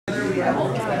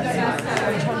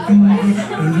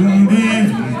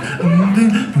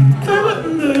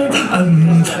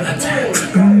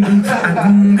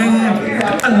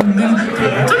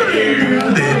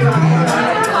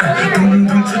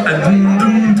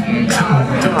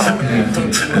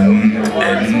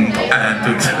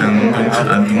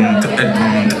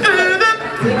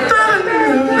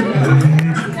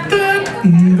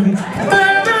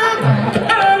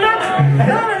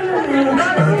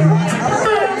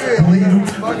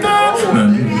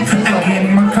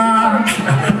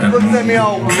Looks at me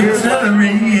all weird. I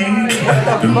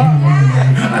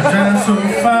drive so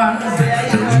fast,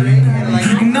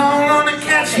 you don't wanna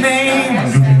catch me.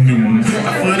 I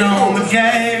put on the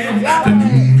gas,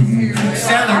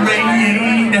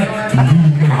 accelerate.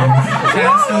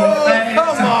 Drive so fast.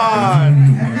 Come on.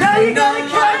 Now you gotta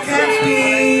catch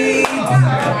me.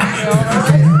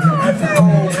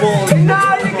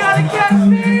 Now you gotta catch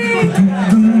me.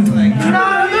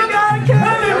 Now you gotta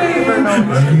catch me.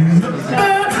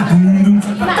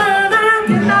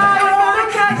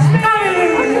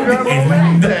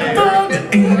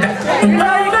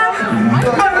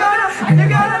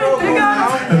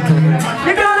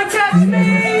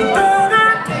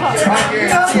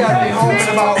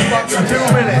 About fucking 2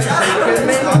 minutes. You gotta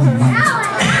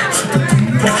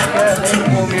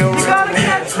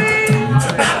catch me.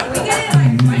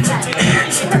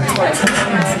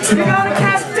 You gotta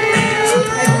catch me.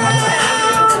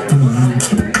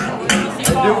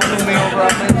 Do it to me over.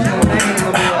 I mention the name.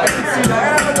 They'll be like,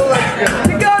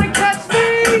 you gotta catch me.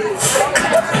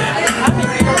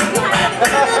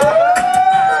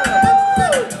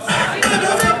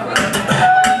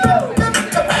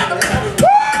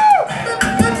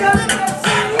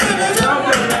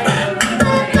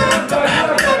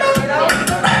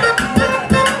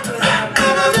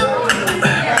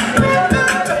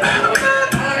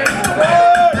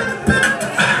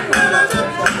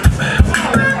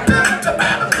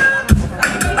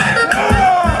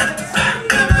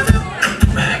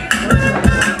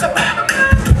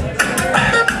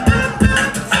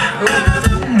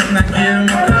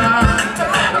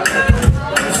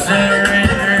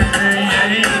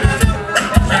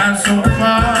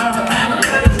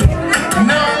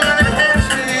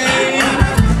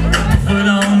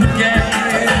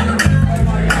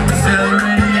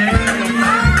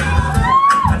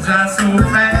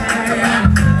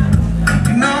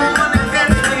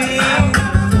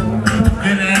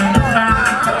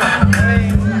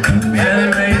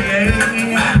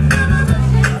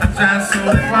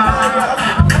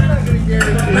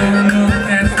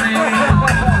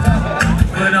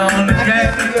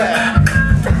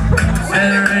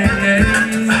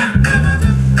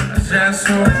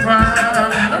 So far,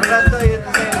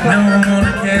 no one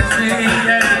wanna catch me.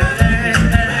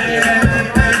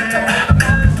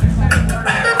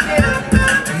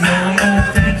 No one wanna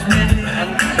catch me.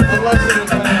 Unless it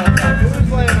was who's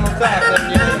laying on top, then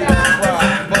you know you don't cry.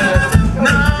 But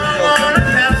no one wanna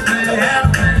catch me.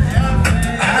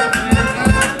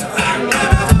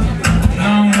 No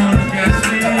one wanna catch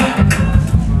me.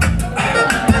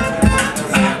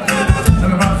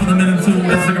 Look about for the minute two.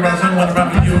 Let's look about someone about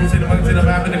you.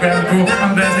 In the ground group,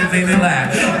 I'm best ain't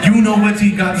live. You know what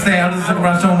you got to say. I'll just look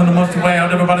around showing the most way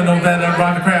out. Everybody knows that I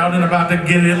rock the crowd and about to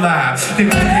get it live. They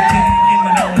gonna get in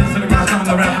the know. Let's look around showing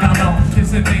the rap and I'm on.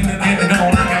 It's a thing that ain't the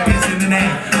goal. I got this in the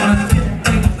name.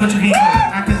 Put your hand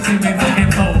up. I can see me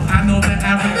fucking fold. I know that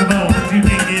Africa bowl, but you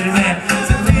can't get it in.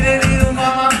 So see that little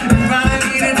mama, you probably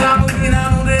need it top of me. I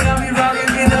know that I'll be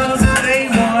rocking it up since day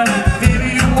one.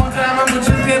 Baby, you want time, I'm what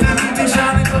you get me. Keep me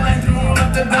shining, so I throw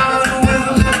up the dollar.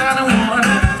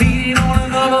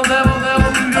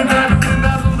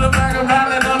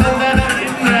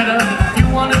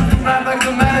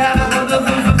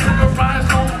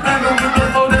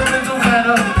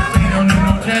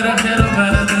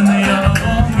 Better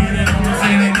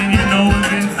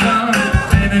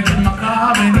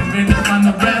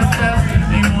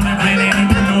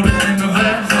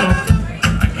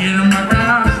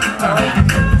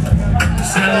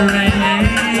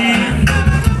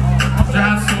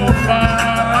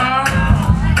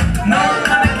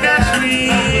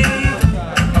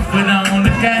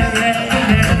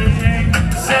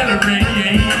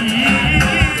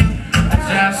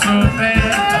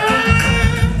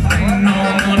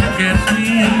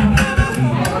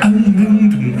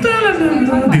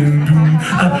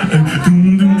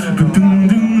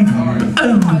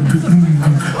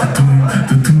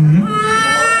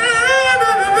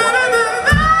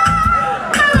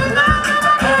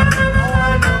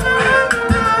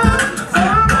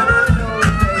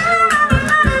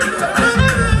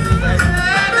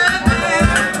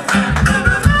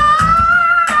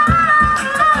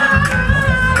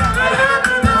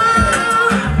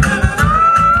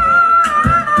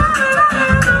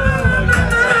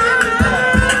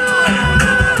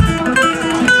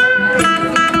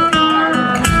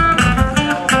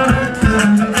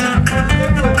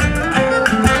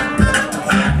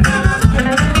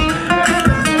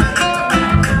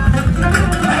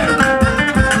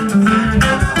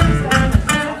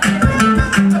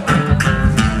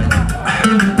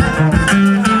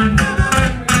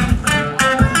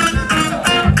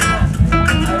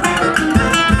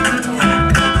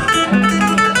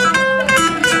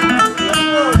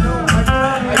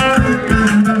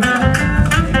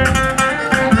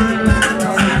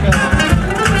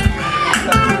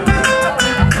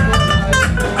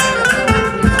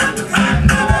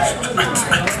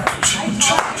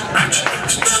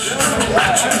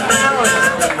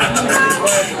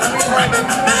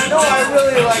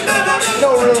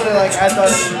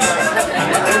Any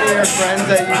of your friends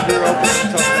that you grew up with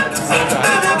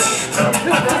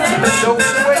the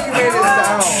way you made it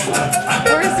sound.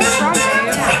 Where is he from,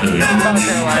 Dave? South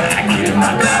Carolina.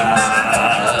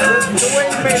 The way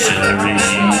you made it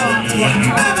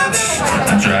I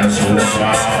try so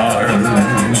hard.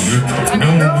 No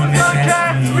one can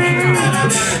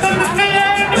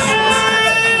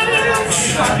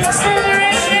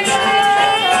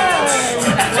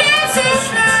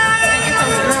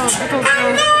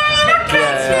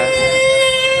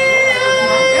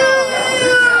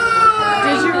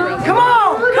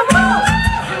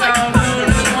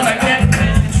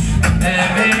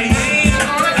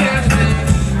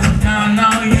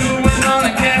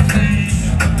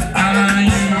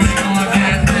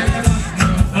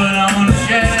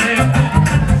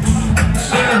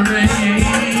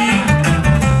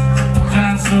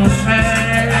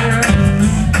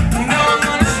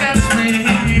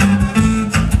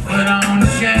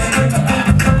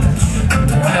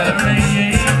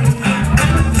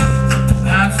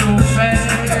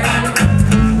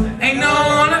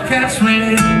catch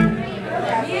me.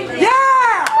 Yeah!